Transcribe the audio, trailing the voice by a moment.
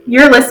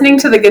You're listening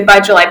to the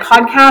Goodbye July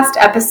podcast,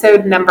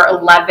 episode number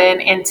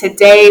 11, and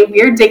today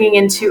we're digging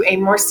into a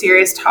more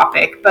serious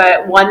topic,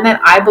 but one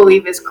that I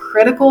believe is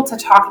critical to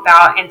talk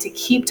about and to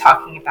keep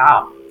talking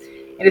about.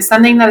 It is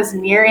something that is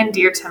near and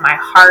dear to my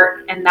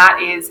heart, and that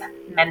is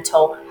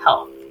mental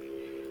health.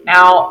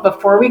 Now,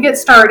 before we get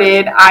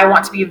started, I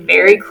want to be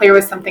very clear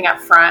with something up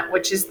front,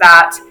 which is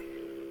that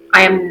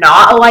I am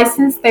not a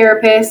licensed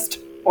therapist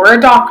or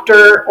a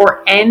doctor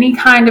or any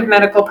kind of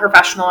medical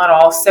professional at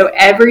all. So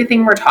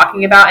everything we're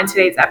talking about in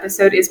today's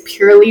episode is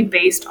purely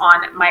based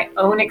on my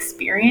own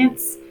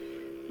experience,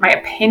 my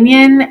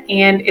opinion,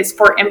 and is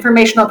for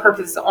informational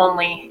purposes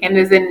only, and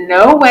is in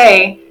no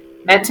way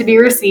meant to be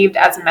received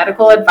as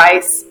medical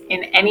advice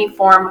in any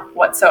form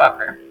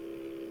whatsoever.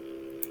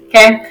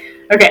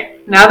 Okay,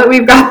 now that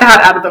we've got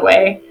that out of the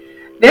way,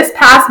 this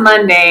past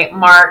Monday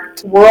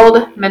marked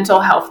World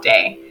Mental Health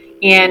Day.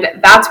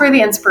 And that's where the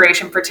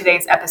inspiration for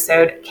today's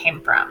episode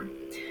came from.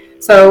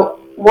 So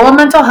World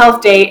Mental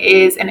Health Day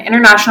is an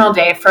international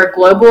day for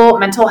global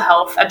mental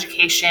health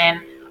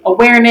education,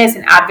 awareness,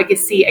 and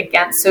advocacy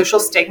against social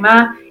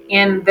stigma.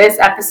 And this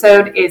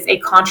episode is a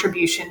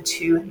contribution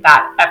to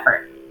that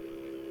effort.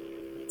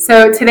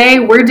 So today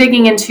we're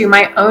digging into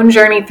my own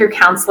journey through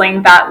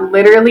counseling that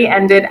literally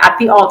ended at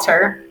the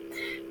altar,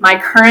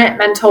 my current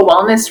mental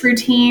wellness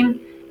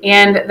routine,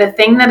 and the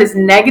thing that is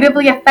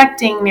negatively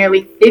affecting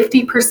nearly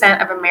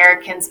 50% of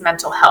Americans'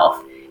 mental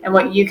health and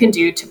what you can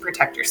do to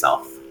protect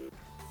yourself.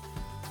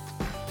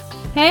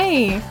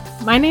 Hey,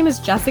 my name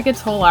is Jessica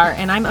Tolar,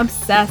 and I'm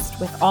obsessed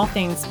with all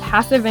things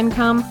passive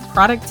income,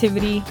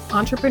 productivity,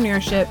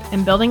 entrepreneurship,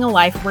 and building a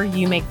life where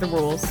you make the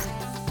rules.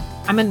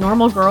 I'm a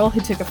normal girl who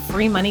took a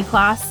free money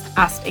class,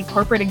 asked a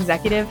corporate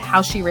executive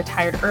how she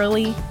retired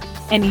early,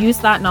 and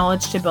used that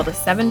knowledge to build a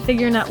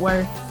 7-figure net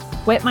worth,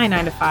 quit my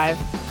 9-to-5,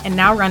 and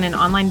now run an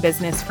online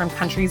business from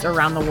countries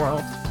around the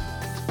world.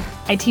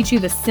 I teach you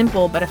the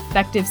simple but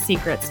effective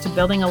secrets to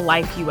building a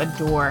life you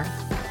adore.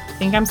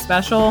 Think I'm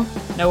special?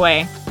 No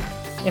way.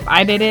 If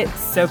I did it,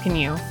 so can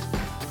you.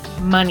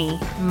 Money,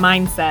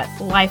 mindset,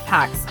 life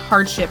hacks,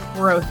 hardship,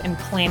 growth, and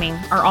planning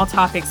are all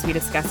topics we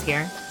discuss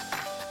here.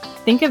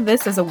 Think of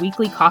this as a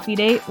weekly coffee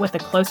date with a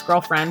close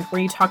girlfriend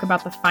where you talk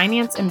about the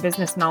finance and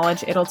business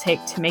knowledge it'll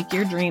take to make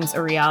your dreams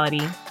a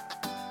reality.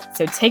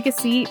 So take a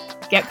seat,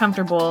 get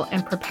comfortable,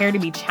 and prepare to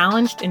be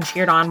challenged and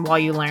cheered on while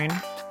you learn.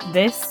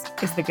 This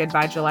is the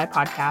Goodbye July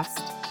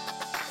podcast.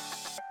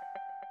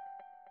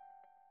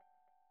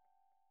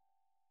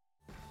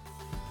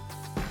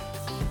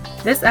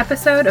 This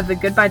episode of the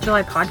Goodbye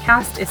July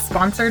podcast is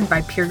sponsored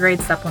by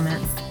PureGrade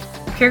Supplements.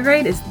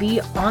 PureGrade is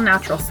the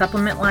all-natural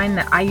supplement line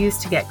that I use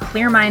to get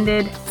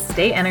clear-minded,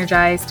 stay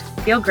energized,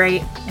 feel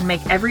great, and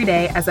make every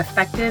day as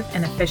effective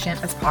and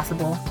efficient as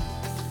possible.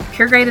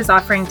 PureGrade is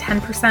offering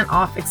 10%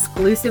 off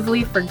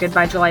exclusively for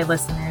Goodbye July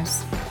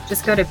listeners.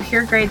 Just go to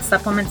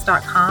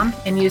puregradesupplements.com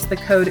and use the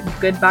code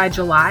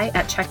GoodbyeJuly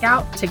at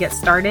checkout to get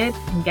started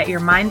and get your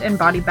mind and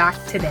body back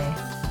today.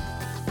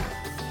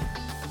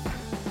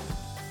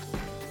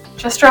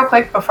 Just real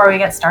quick before we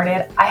get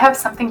started, I have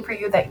something for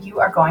you that you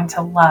are going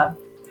to love.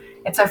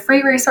 It's a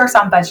free resource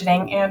on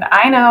budgeting, and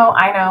I know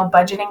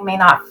budgeting may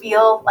not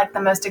feel like the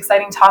most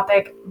exciting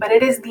topic, but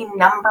it is the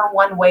number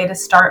one way to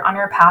start on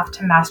your path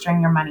to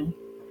mastering your money.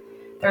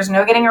 There's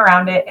no getting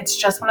around it. It's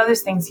just one of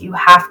those things you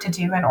have to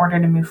do in order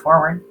to move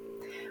forward.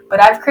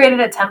 But I've created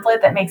a template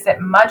that makes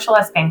it much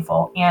less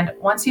painful. And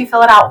once you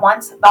fill it out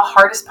once, the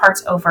hardest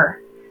part's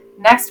over.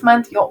 Next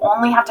month, you'll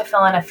only have to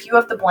fill in a few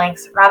of the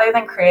blanks rather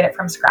than create it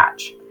from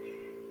scratch.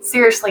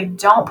 Seriously,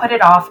 don't put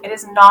it off. It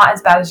is not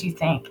as bad as you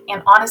think.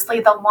 And honestly,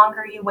 the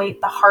longer you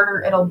wait, the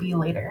harder it'll be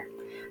later.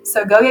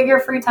 So go get your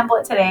free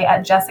template today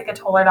at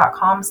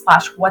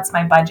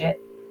jessicatolar.com/whatsmybudget.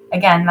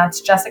 Again,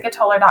 that's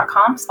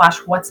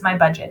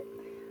jessicatolar.com/whatsmybudget.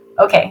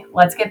 Okay,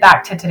 let's get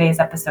back to today's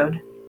episode.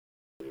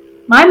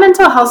 My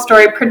mental health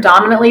story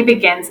predominantly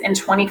begins in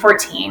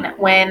 2014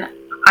 when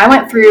I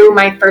went through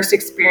my first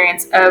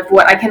experience of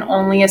what I can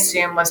only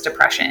assume was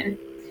depression.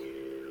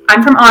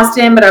 I'm from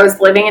Austin, but I was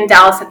living in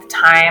Dallas at the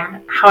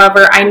time.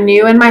 However, I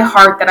knew in my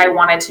heart that I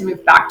wanted to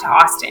move back to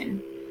Austin.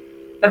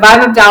 The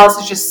vibe of Dallas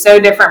is just so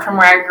different from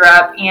where I grew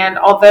up, and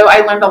although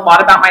I learned a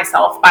lot about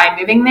myself by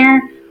moving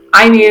there,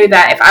 I knew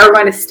that if I were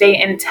going to stay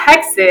in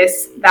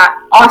Texas, that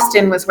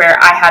Austin was where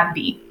I had to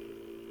be.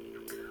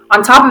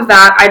 On top of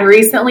that, I'd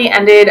recently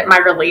ended my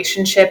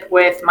relationship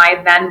with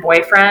my then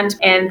boyfriend,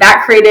 and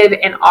that created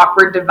an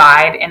awkward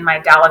divide in my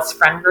Dallas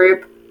friend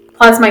group.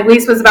 Plus, my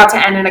lease was about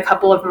to end in a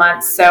couple of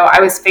months, so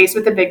I was faced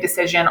with a big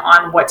decision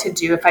on what to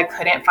do if I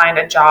couldn't find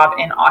a job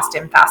in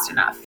Austin fast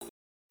enough.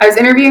 I was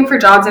interviewing for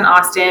jobs in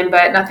Austin,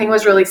 but nothing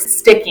was really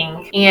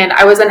sticking, and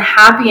I was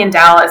unhappy in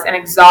Dallas and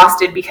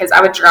exhausted because I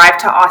would drive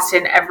to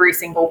Austin every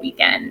single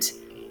weekend.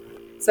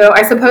 So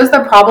I suppose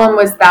the problem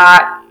was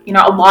that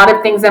a lot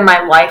of things in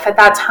my life at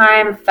that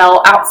time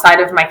fell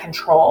outside of my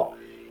control.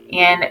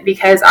 And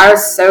because I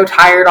was so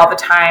tired all the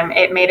time,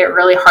 it made it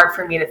really hard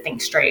for me to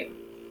think straight.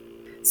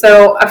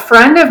 So a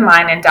friend of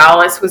mine in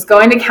Dallas was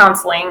going to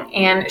counseling,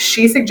 and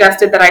she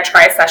suggested that I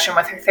try a session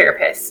with her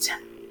therapist.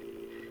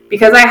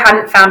 Because I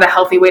hadn't found a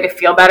healthy way to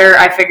feel better,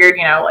 I figured,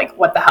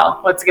 what the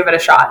hell, let's give it a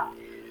shot.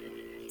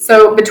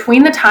 So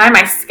between the time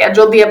I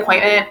scheduled the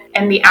appointment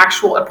and the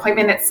actual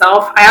appointment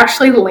itself, I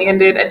actually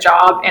landed a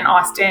job in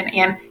Austin.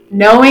 And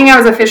knowing I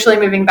was officially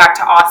moving back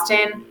to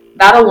Austin,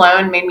 that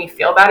alone made me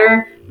feel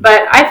better.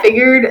 But I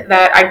figured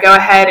that I'd go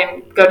ahead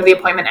and go to the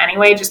appointment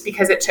anyway, just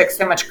because it took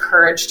so much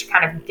courage to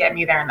kind of get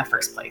me there in the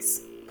first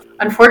place.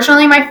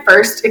 Unfortunately, my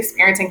first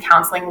experience in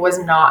counseling was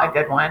not a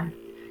good one.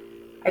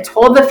 I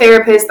told the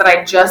therapist that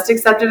I just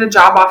accepted a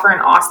job offer in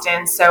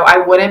Austin, so I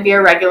wouldn't be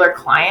a regular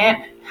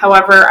client.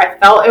 However, I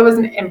felt it was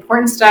an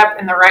important step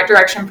in the right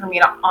direction for me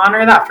to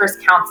honor that first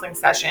counseling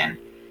session,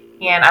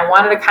 and I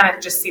wanted to kind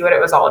of just see what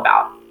it was all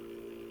about.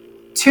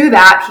 To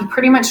that, he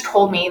pretty much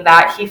told me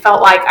that he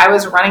felt like I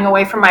was running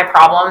away from my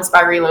problems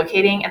by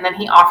relocating, and then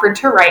he offered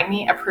to write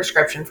me a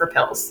prescription for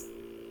pills.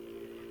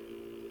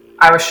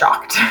 I was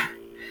shocked.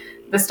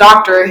 This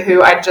doctor,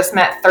 who I'd just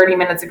met 30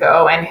 minutes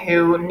ago and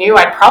who knew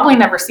I'd probably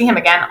never see him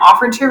again,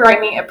 offered to write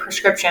me a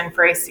prescription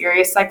for a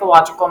serious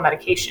psychological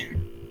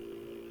medication.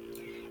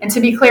 And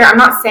to be clear, I'm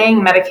not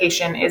saying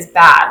medication is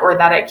bad or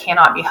that it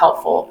cannot be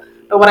helpful,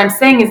 but what I'm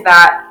saying is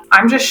that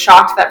I'm just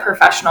shocked that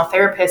professional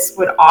therapists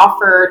would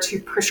offer to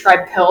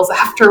prescribe pills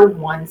after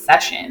one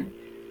session.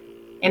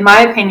 In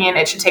my opinion,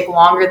 it should take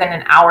longer than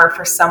an hour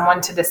for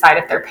someone to decide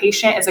if their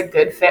patient is a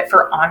good fit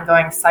for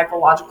ongoing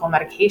psychological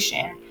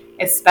medication,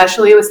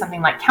 especially with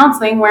something like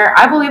counseling, where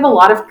I believe a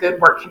lot of good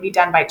work can be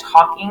done by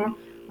talking,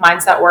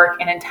 mindset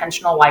work, and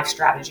intentional life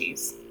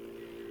strategies.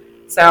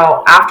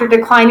 So after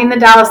declining the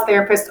Dallas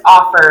therapist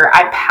offer,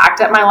 I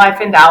packed up my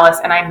life in Dallas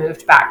and I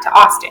moved back to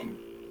Austin.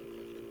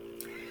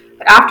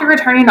 But after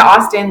returning to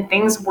Austin,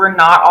 things were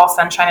not all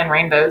sunshine and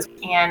rainbows.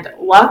 And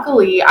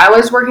luckily, I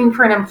was working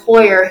for an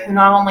employer who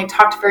not only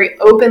talked very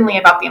openly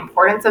about the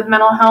importance of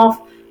mental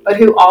health, but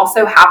who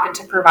also happened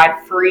to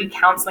provide free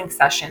counseling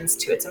sessions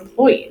to its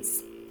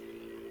employees.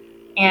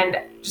 And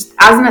just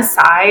as an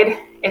aside,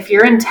 if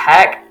you're in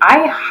tech,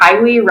 I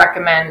highly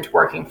recommend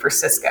working for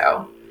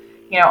Cisco.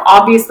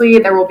 Obviously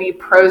there will be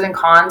pros and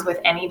cons with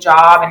any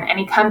job and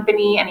any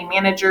company, any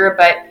manager,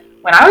 but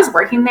when I was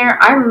working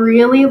there, I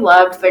really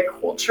loved the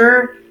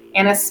culture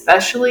and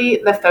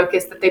especially the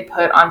focus that they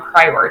put on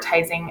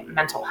prioritizing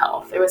mental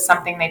health. It was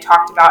something they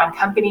talked about in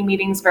company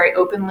meetings very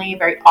openly,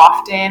 very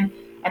often.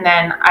 And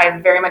then I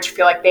very much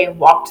feel like they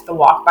walked the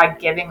walk by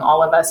giving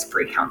all of us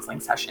free counseling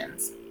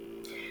sessions.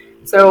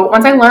 So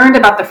once I learned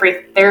about the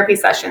free therapy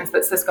sessions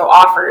that Cisco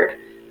offered,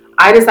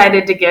 I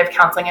decided to give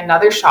counseling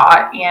another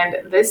shot,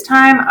 and this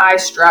time I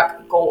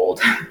struck gold.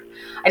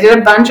 I did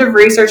a bunch of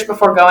research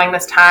before going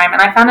this time,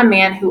 and I found a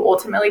man who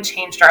ultimately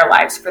changed our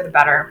lives for the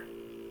better.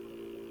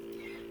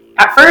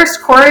 At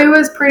first, Corey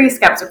was pretty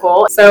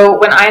skeptical, so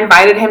when I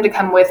invited him to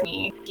come with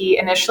me, he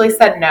initially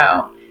said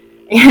no,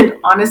 and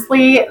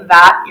honestly,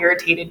 that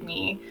irritated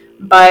me.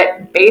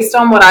 But based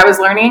on what I was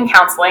learning in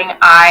counseling,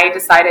 I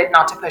decided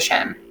not to push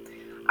him.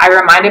 I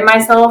reminded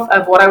myself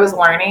of what I was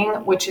learning,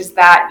 which is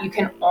that you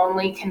can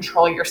only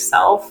control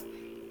yourself.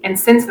 And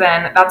since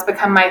then, that's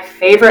become my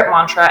favorite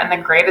mantra and the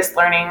greatest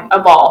learning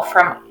of all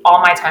from all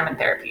my time in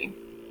therapy.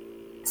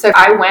 So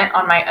I went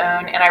on my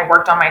own and I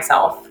worked on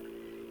myself.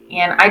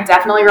 And I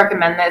definitely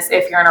recommend this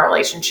if you're in a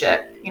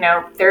relationship.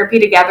 Therapy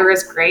together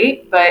is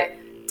great, but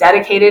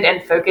dedicated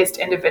and focused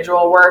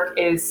individual work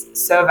is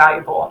so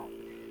valuable.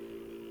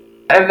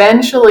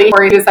 Eventually,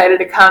 Corey decided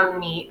to come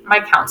meet my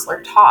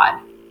counselor,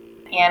 Todd.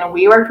 And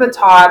we worked with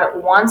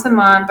Todd once a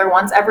month or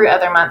once every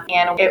other month.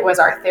 And it was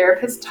our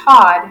therapist,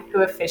 Todd,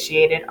 who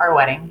officiated our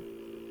wedding.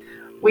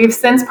 We've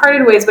since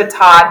parted ways with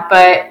Todd,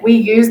 but we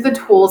use the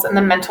tools and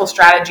the mental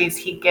strategies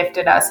he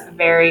gifted us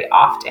very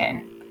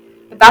often.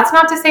 But that's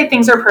not to say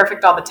things are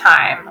perfect all the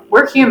time.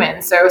 We're human,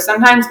 so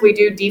sometimes we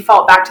do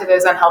default back to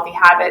those unhealthy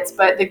habits.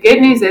 But the good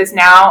news is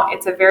now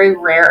it's a very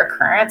rare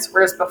occurrence,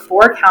 whereas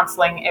before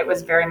counseling, it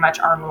was very much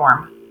our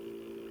norm.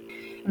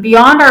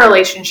 Beyond our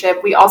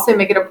relationship, we also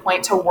make it a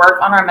point to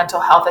work on our mental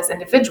health as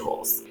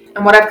individuals.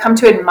 And what I've come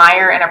to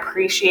admire and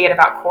appreciate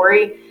about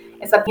Corey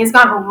is that he's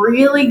gotten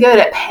really good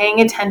at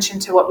paying attention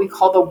to what we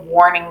call the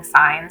warning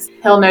signs.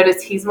 He'll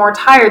notice he's more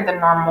tired than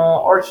normal,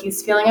 or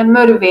he's feeling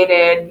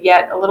unmotivated,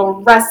 yet a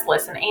little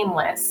restless and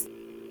aimless.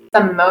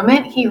 The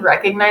moment he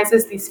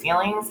recognizes these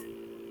feelings,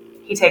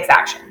 he takes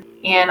action.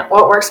 And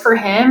what works for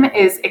him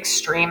is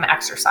extreme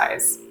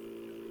exercise.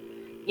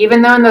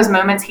 Even though in those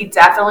moments he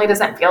definitely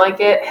doesn't feel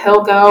like it,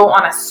 he'll go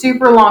on a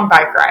super long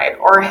bike ride,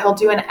 or he'll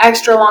do an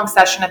extra long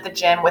session at the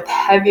gym with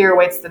heavier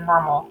weights than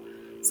normal.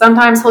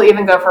 Sometimes he'll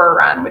even go for a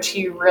run, which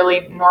he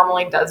really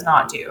normally does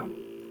not do.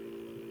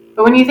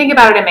 But when you think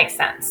about it, it makes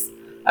sense.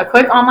 A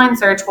quick online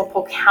search will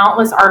pull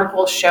countless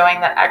articles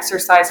showing that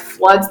exercise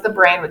floods the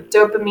brain with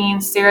dopamine,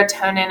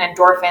 serotonin,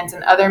 endorphins,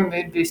 and other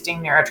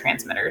mood-boosting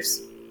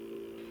neurotransmitters.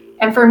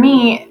 And for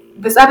me,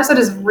 this episode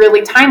is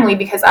really timely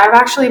because I've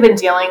actually been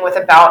dealing with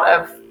a bout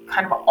of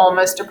kind of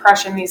almost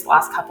depression these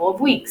last couple of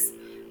weeks,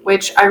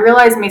 which I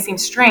realize may seem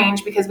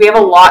strange because we have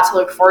a lot to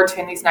look forward to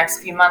in these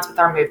next few months with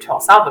our move to El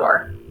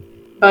Salvador.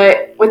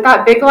 But with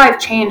that big life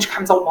change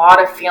comes a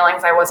lot of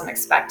feelings I wasn't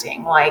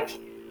expecting, like,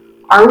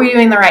 Are we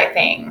doing the right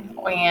thing?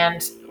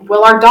 And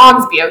will our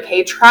dogs be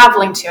okay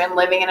traveling to and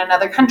living in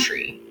another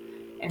country?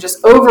 And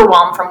just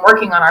overwhelmed from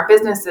working on our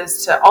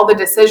businesses to all the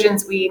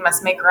decisions we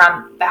must make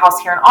around the house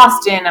here in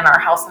Austin and our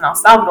house in El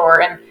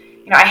Salvador. And,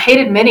 I hate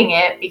admitting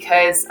it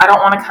because I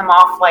don't want to come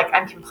off like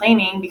I'm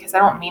complaining, because I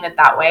don't mean it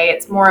that way.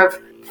 It's more of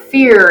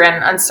fear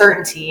and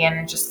uncertainty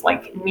and just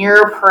like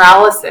near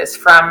paralysis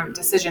from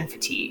decision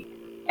fatigue.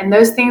 And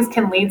those things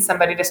can lead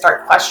somebody to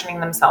start questioning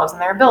themselves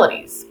and their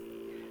abilities.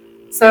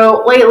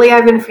 So lately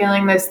I've been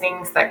feeling those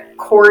things that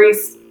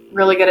Corey's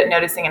really good at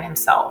noticing in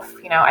himself.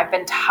 I've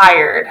been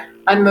tired,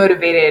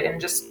 unmotivated, and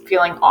just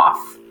feeling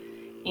off.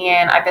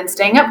 And I've been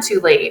staying up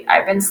too late.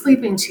 I've been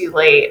sleeping too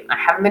late. I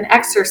haven't been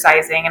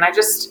exercising, and I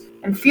just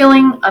am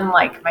feeling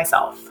unlike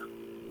myself.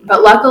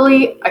 But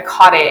luckily I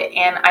caught it,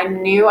 and I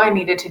knew I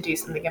needed to do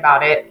something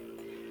about it.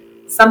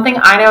 Something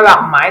I know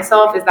about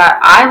myself is that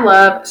I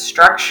love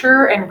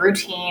structure and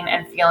routine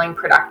and feeling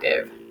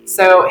productive.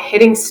 So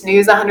hitting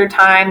snooze 100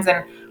 times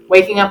and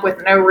waking up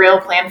with no real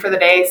plan for the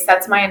day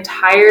sets my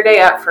entire day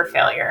up for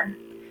failure.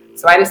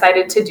 So I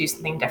decided to do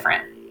something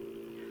different.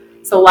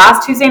 So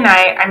last Tuesday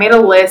night, I made a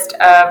list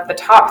of the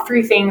top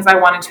 3 things I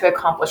wanted to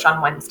accomplish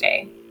on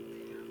Wednesday.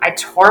 I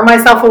tore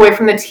myself away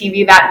from the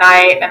TV that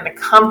night and the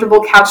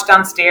comfortable couch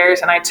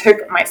downstairs, and I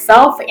took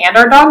myself and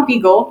our dog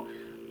Beagle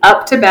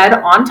up to bed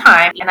on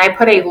time, and I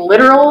put a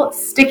literal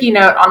sticky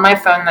note on my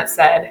phone that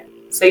said,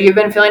 "So you've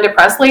been feeling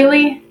depressed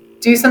lately?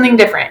 Do something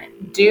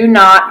different. Do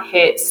not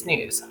hit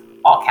snooze."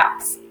 All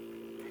caps.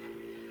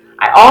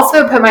 I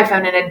also put my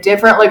phone in a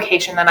different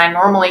location than I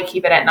normally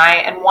keep it at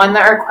night, and one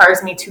that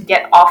requires me to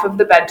get off of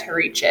the bed to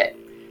reach it.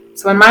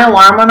 So when my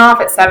alarm went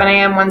off at 7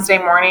 a.m. Wednesday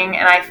morning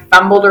and I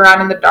fumbled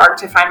around in the dark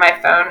to find my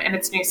phone in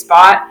its new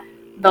spot,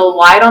 the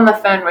light on the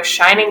phone was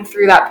shining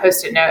through that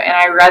Post-it note, and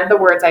I read the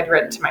words I'd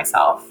written to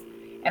myself,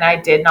 and I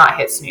did not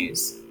hit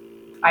snooze.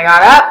 I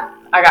got up,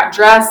 I got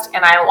dressed,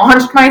 and I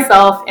launched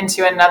myself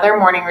into another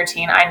morning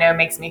routine I know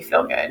makes me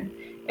feel good.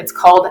 It's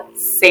called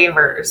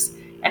SAVERS,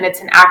 and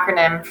it's an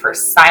acronym for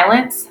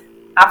silence,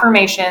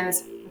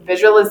 affirmations,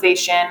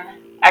 visualization,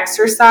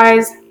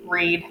 exercise,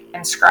 read,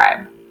 and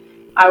scribe.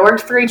 I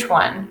worked through each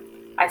one.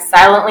 I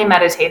silently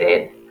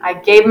meditated. I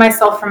gave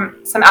myself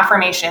some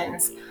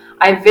affirmations.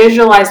 I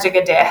visualized a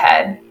good day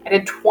ahead. I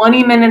did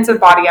 20 minutes of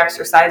body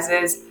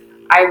exercises.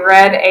 I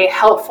read a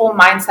helpful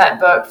mindset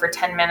book for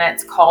 10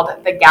 minutes called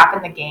The Gap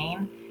and the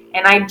Gain,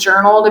 and I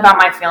journaled about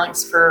my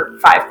feelings for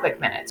 5 quick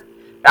minutes.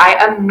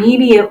 I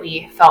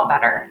immediately felt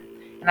better,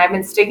 and I've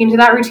been sticking to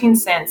that routine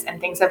since,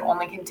 and things have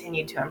only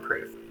continued to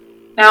improve.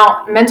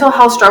 Now, mental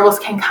health struggles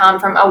can come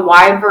from a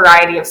wide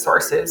variety of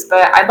sources,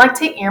 but I'd like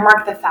to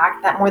earmark the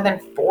fact that more than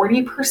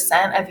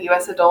 40% of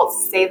U.S.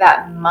 adults say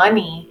that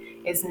money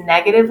is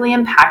negatively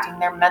impacting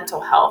their mental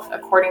health,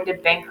 according to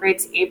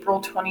Bankrate's April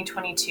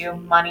 2022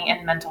 Money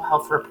and Mental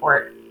Health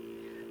Report.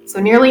 So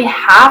nearly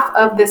half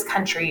of this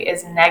country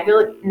is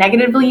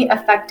negatively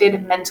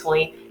affected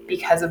mentally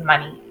because of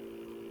money.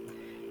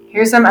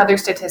 Here's some other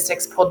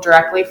statistics pulled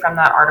directly from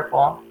that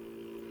article.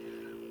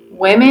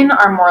 Women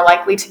are more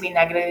likely to be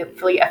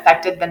negatively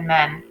affected than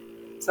men.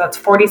 So that's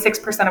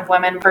 46% of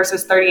women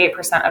versus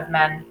 38% of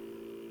men.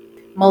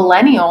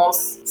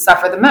 Millennials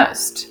suffer the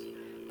most.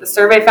 The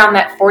survey found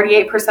that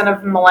 48%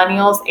 of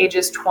millennials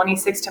ages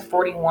 26 to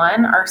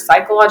 41 are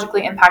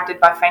psychologically impacted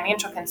by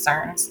financial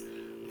concerns,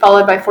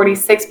 followed by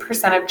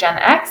 46% of Gen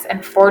X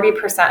and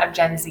 40% of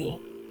Gen Z.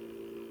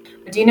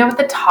 But do you know what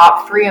the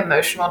top 3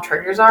 emotional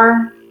triggers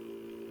are?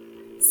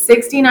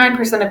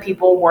 69% of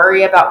people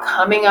worry about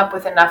coming up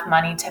with enough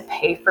money to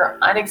pay for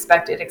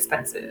unexpected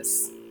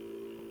expenses.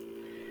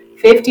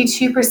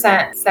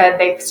 52% said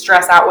they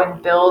stress out when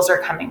bills are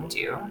coming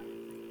due.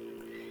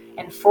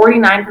 And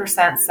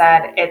 49%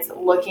 said it's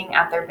looking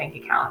at their bank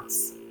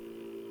accounts.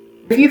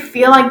 If you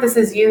feel like this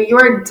is you, you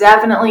are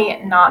definitely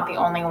not the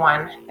only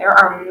one. There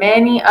are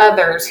many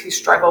others who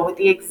struggle with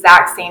the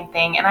exact same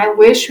thing, and I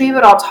wish we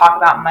would all talk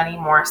about money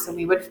more so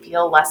we would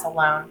feel less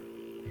alone.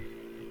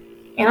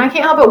 And I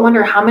can't help but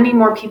wonder how many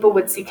more people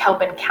would seek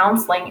help in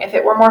counseling if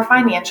it were more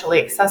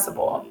financially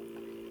accessible.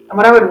 And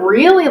what I would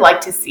really like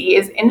to see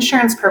is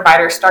insurance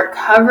providers start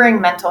covering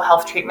mental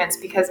health treatments,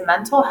 because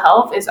mental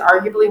health is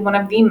arguably one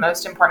of the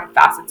most important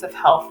facets of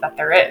health that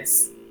there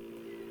is.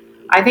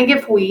 I think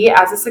if we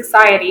as a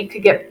society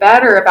could get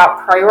better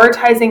about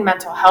prioritizing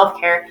mental health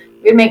care,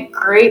 we'd make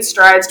great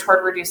strides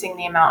toward reducing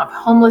the amount of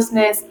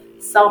homelessness,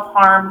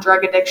 self-harm,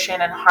 drug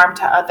addiction, and harm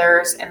to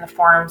others in the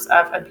forms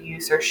of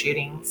abuse or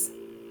shootings.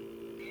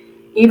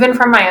 Even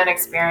from my own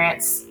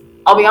experience,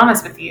 I'll be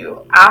honest with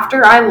you,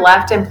 after I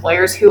left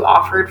employers who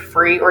offered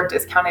free or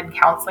discounted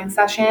counseling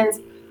sessions,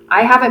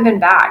 I haven't been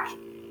back,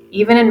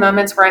 even in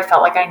moments where I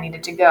felt like I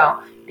needed to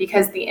go,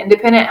 because the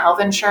independent health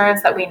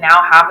insurance that we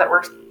now have, that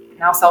we're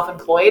now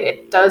self-employed,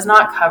 it does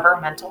not cover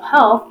mental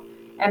health,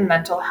 and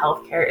mental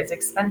health care is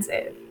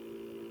expensive.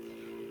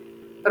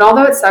 But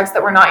although it sucks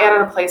that we're not yet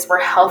at a place where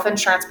health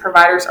insurance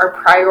providers are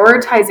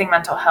prioritizing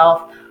mental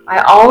health, I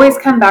always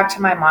come back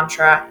to my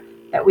mantra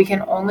that we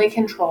can only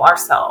control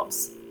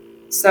ourselves.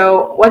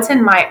 So what's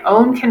in my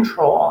own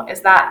control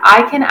is that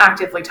I can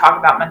actively talk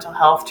about mental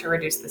health to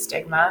reduce the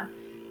stigma.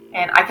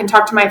 And I can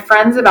talk to my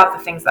friends about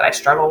the things that I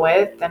struggle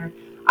with. And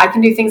I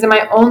can do things in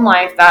my own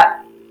life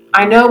that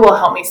I know will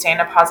help me stay in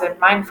a positive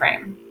mind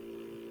frame.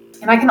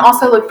 And I can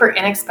also look for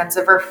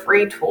inexpensive or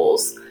free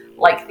tools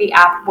like the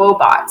app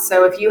Woebot.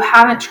 So if you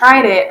haven't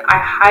tried it, I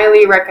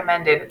highly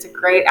recommend it. It's a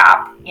great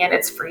app and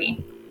it's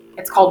free.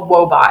 It's called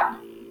Woebot,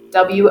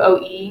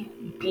 Woebot.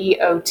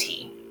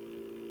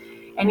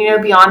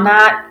 And beyond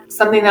that,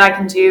 something that I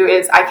can do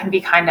is I can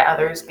be kind to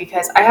others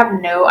because I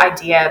have no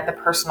idea the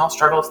personal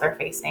struggles they're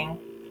facing.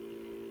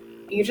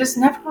 You just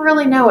never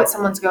really know what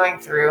someone's going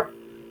through.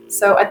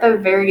 So at the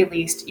very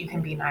least, you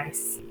can be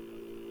nice.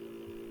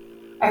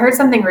 I heard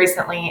something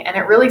recently and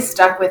it really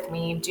stuck with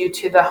me due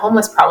to the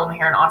homeless problem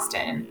here in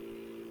Austin.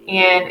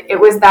 And it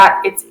was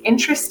that it's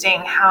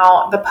interesting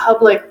how the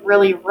public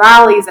really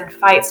rallies and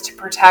fights to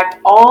protect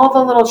all the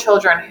little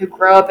children who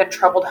grow up in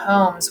troubled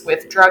homes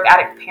with drug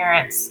addict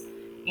parents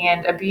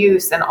and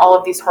abuse and all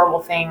of these horrible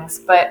things.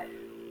 But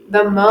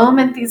the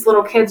moment these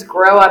little kids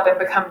grow up and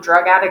become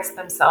drug addicts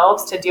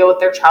themselves to deal with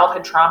their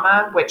childhood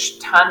trauma, which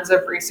tons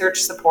of research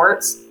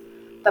supports,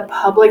 the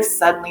public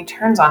suddenly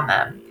turns on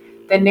them.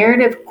 The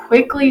narrative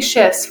quickly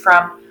shifts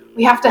from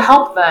we have to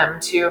help them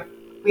to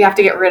we have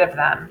to get rid of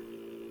them.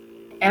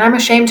 And I'm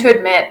ashamed to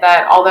admit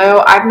that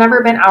although I've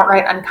never been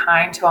outright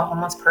unkind to a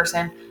homeless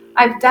person,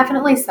 I've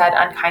definitely said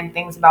unkind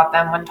things about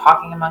them when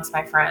talking amongst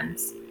my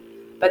friends.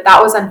 But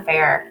that was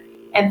unfair.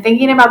 And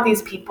thinking about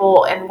these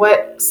people and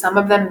what some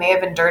of them may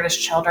have endured as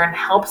children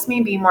helps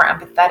me be more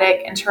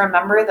empathetic and to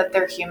remember that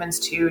they're humans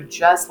too,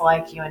 just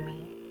like you and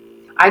me.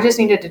 I just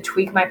needed to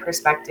tweak my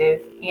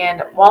perspective.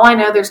 And while I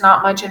know there's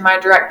not much in my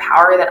direct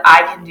power that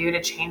I can do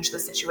to change the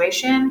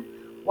situation,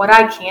 what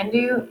I can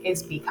do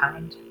is be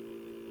kind.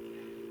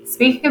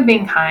 Speaking of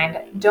being kind,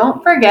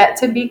 don't forget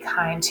to be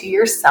kind to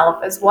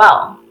yourself as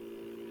well.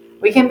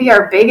 We can be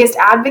our biggest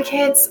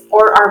advocates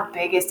or our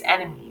biggest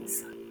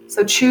enemies.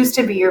 So choose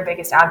to be your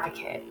biggest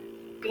advocate.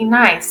 Be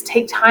nice,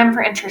 take time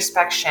for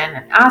introspection,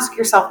 and ask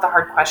yourself the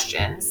hard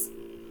questions.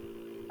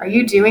 Are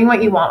you doing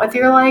what you want with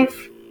your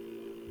life?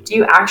 Do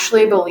you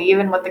actually believe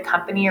in what the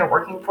company you're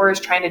working for is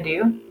trying to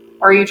do?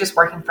 Or are you just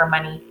working for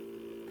money?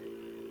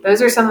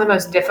 Those are some of the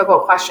most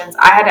difficult questions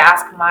I had to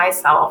ask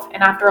myself.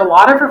 And after a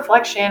lot of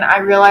reflection, I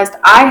realized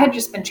I had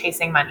just been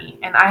chasing money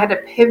and I had to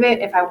pivot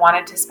if I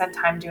wanted to spend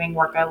time doing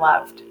work I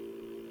loved.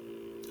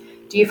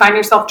 Do you find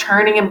yourself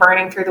churning and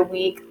burning through the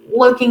week,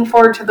 looking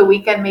forward to the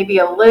weekend maybe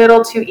a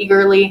little too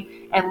eagerly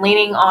and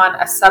leaning on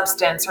a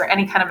substance or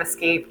any kind of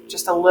escape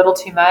just a little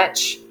too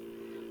much?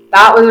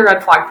 That was a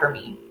red flag for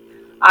me.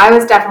 I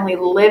was definitely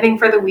living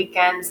for the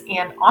weekends,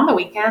 and on the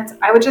weekends,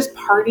 I would just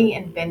party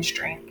and binge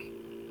drink.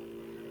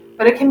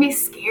 But it can be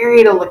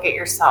scary to look at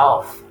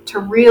yourself, to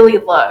really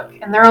look,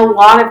 and there are a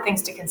lot of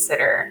things to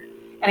consider.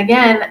 And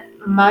again,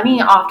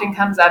 money often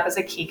comes up as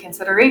a key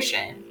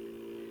consideration.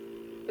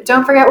 But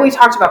don't forget what we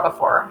talked about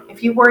before.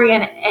 If you worry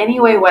in any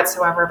way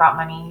whatsoever about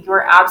money, you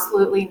are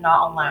absolutely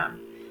not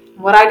alone.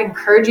 What I'd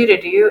encourage you to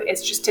do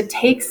is just to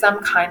take some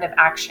kind of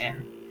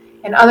action.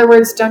 In other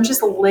words, don't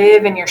just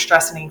live in your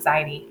stress and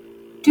anxiety.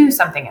 Do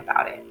something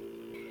about it.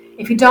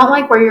 If you don't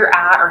like where you're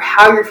at or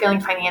how you're feeling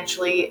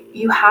financially,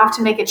 you have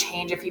to make a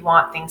change if you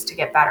want things to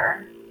get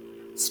better.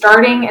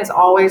 Starting is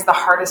always the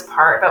hardest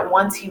part, but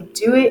once you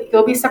do it,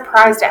 you'll be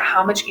surprised at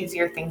how much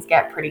easier things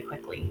get pretty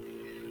quickly.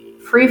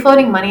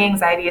 Free-floating money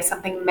anxiety is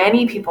something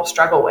many people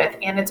struggle with,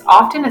 and it's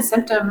often a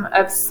symptom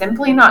of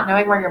simply not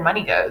knowing where your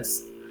money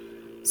goes.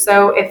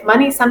 So if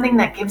money is something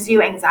that gives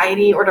you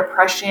anxiety or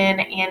depression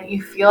and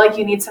you feel like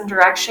you need some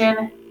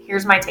direction,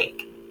 here's my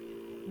take.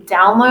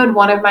 Download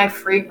one of my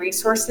free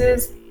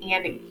resources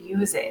and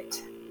use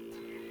it.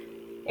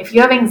 If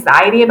you have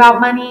anxiety about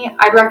money,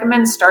 I'd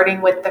recommend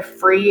starting with the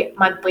free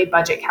monthly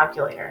budget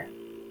calculator.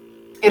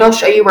 It'll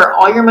show you where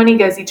all your money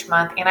goes each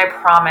month, and I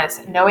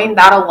promise, knowing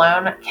that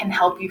alone can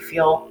help you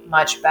feel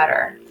much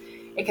better.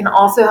 It can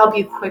also help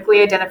you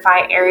quickly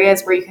identify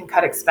areas where you can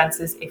cut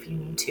expenses if you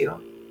need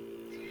to.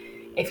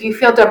 If you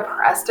feel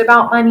depressed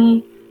about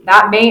money,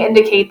 that may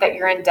indicate that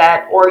you're in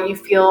debt or you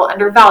feel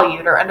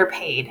undervalued or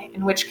underpaid,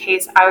 in which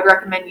case I would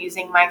recommend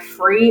using my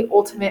free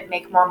Ultimate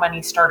Make More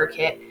Money Starter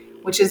Kit,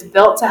 which is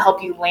built to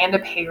help you land a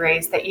pay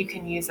raise that you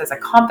can use as a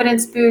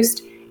confidence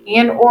boost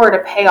and or to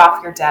pay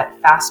off your debt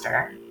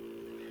faster.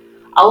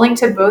 I'll link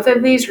to both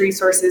of these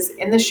resources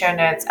in the show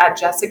notes at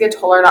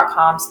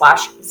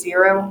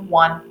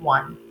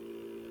jessicatoller.com/011.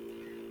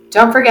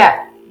 Don't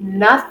forget,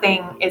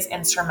 nothing is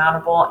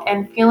insurmountable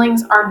and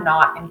feelings are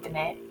not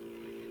infinite.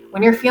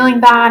 When you're feeling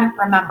bad,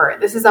 remember,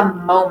 this is a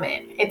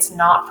moment. It's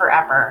not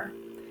forever.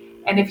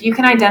 And if you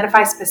can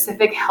identify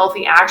specific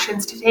healthy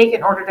actions to take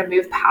in order to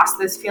move past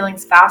those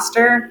feelings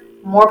faster,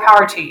 more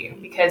power to you,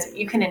 because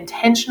you can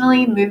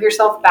intentionally move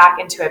yourself back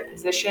into a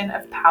position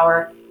of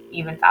power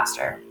even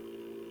faster.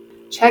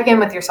 Check in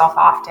with yourself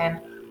often,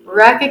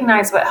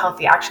 recognize what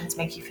healthy actions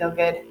make you feel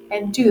good,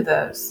 and do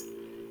those.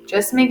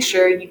 Just make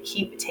sure you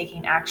keep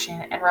taking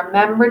action and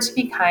remember to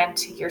be kind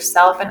to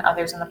yourself and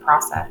others in the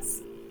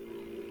process.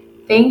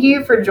 Thank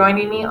you for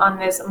joining me on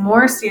this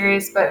more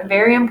serious but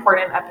very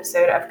important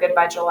episode of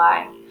Goodbye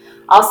July.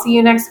 I'll see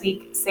you next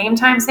week, same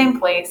time, same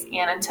place,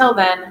 and until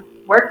then,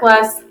 work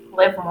less,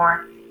 live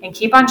more, and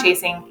keep on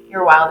chasing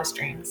your wildest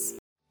dreams.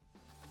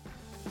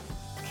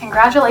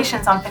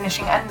 Congratulations on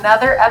finishing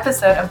another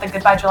episode of the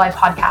Goodbye July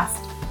podcast.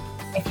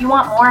 If you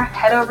want more,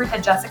 head over to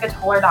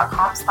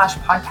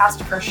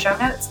jessicatoller.com/podcast for show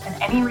notes and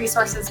any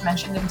resources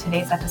mentioned in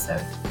today's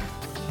episode.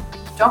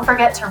 Don't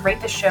forget to rate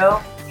the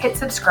show, hit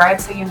subscribe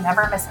so you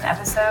never miss an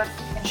episode,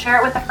 and share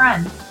it with a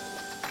friend.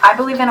 I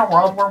believe in a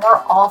world where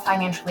we're all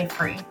financially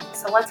free,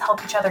 so let's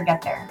help each other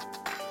get there.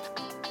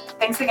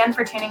 Thanks again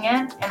for tuning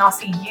in, and I'll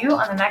see you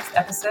on the next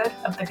episode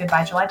of the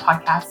Goodbye July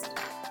podcast.